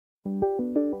The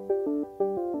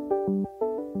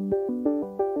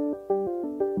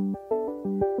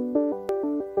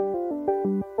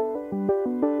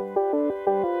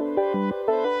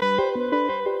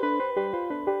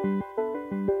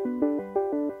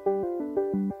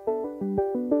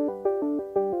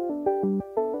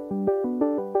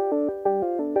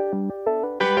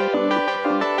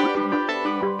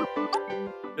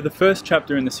first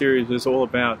chapter in the series is all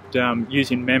about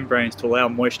using membranes to allow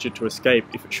moisture to escape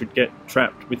if it should get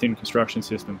trapped within construction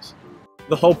systems.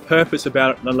 The whole purpose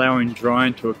about allowing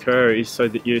drying to occur is so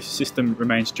that your system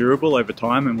remains durable over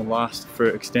time and will last for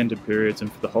extended periods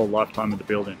and for the whole lifetime of the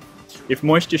building. If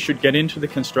moisture should get into the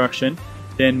construction,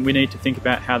 then we need to think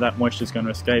about how that moisture is going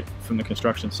to escape from the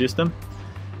construction system.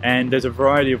 And there's a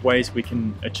variety of ways we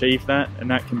can achieve that,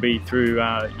 and that can be through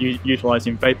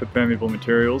utilising vapour permeable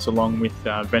materials along with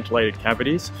ventilated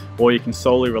cavities, or you can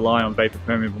solely rely on vapour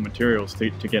permeable materials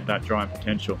to get that drying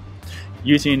potential.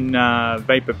 Using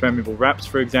vapour permeable wraps,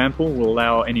 for example, will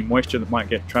allow any moisture that might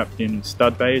get trapped in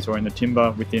stud bays or in the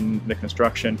timber within the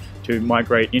construction to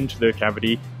migrate into the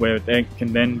cavity, where they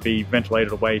can then be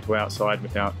ventilated away to outside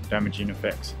without damaging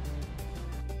effects.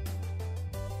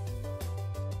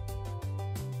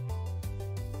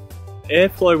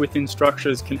 Airflow within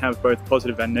structures can have both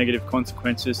positive and negative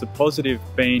consequences. The positive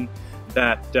being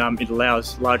that it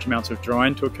allows large amounts of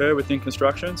drying to occur within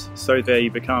constructions, so they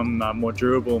become more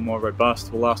durable, more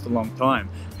robust, will last a long time.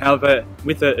 However,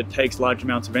 with it, it takes large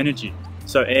amounts of energy.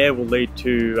 So air will lead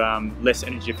to less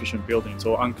energy efficient buildings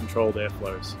or uncontrolled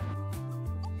airflows.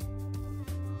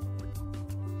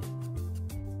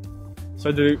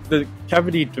 So the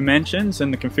cavity dimensions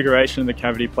and the configuration of the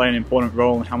cavity play an important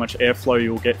role in how much airflow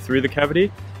you'll get through the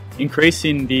cavity.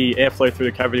 Increasing the airflow through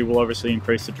the cavity will obviously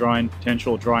increase the drying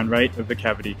potential, drying rate of the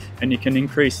cavity, and you can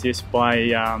increase this by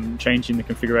changing the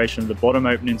configuration of the bottom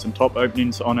openings and top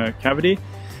openings on a cavity.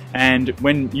 And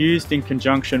when used in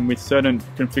conjunction with certain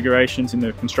configurations in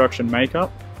the construction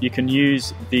makeup, you can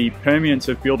use the permeance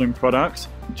of building products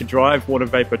to drive water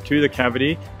vapour to the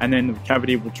cavity, and then the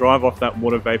cavity will drive off that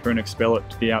water vapour and expel it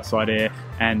to the outside air,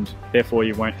 and therefore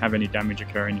you won't have any damage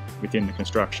occurring within the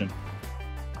construction.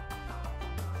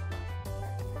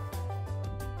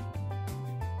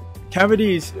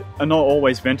 Cavities are not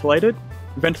always ventilated.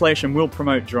 Ventilation will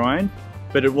promote drying,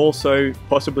 but it will also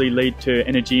possibly lead to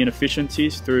energy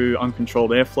inefficiencies through uncontrolled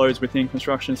airflows within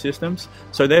construction systems.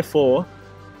 So therefore,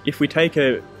 if we take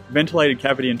a ventilated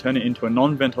cavity and turn it into a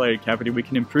non-ventilated cavity, we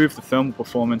can improve the thermal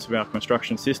performance of our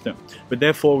construction system. But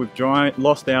therefore we've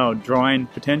lost our drying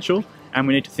potential, and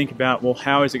we need to think about, well,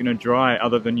 how is it going to dry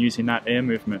other than using that air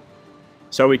movement?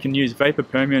 So we can use vapour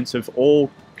permeance of all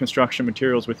construction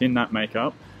materials within that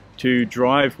makeup to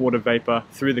drive water vapour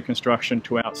through the construction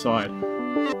to outside.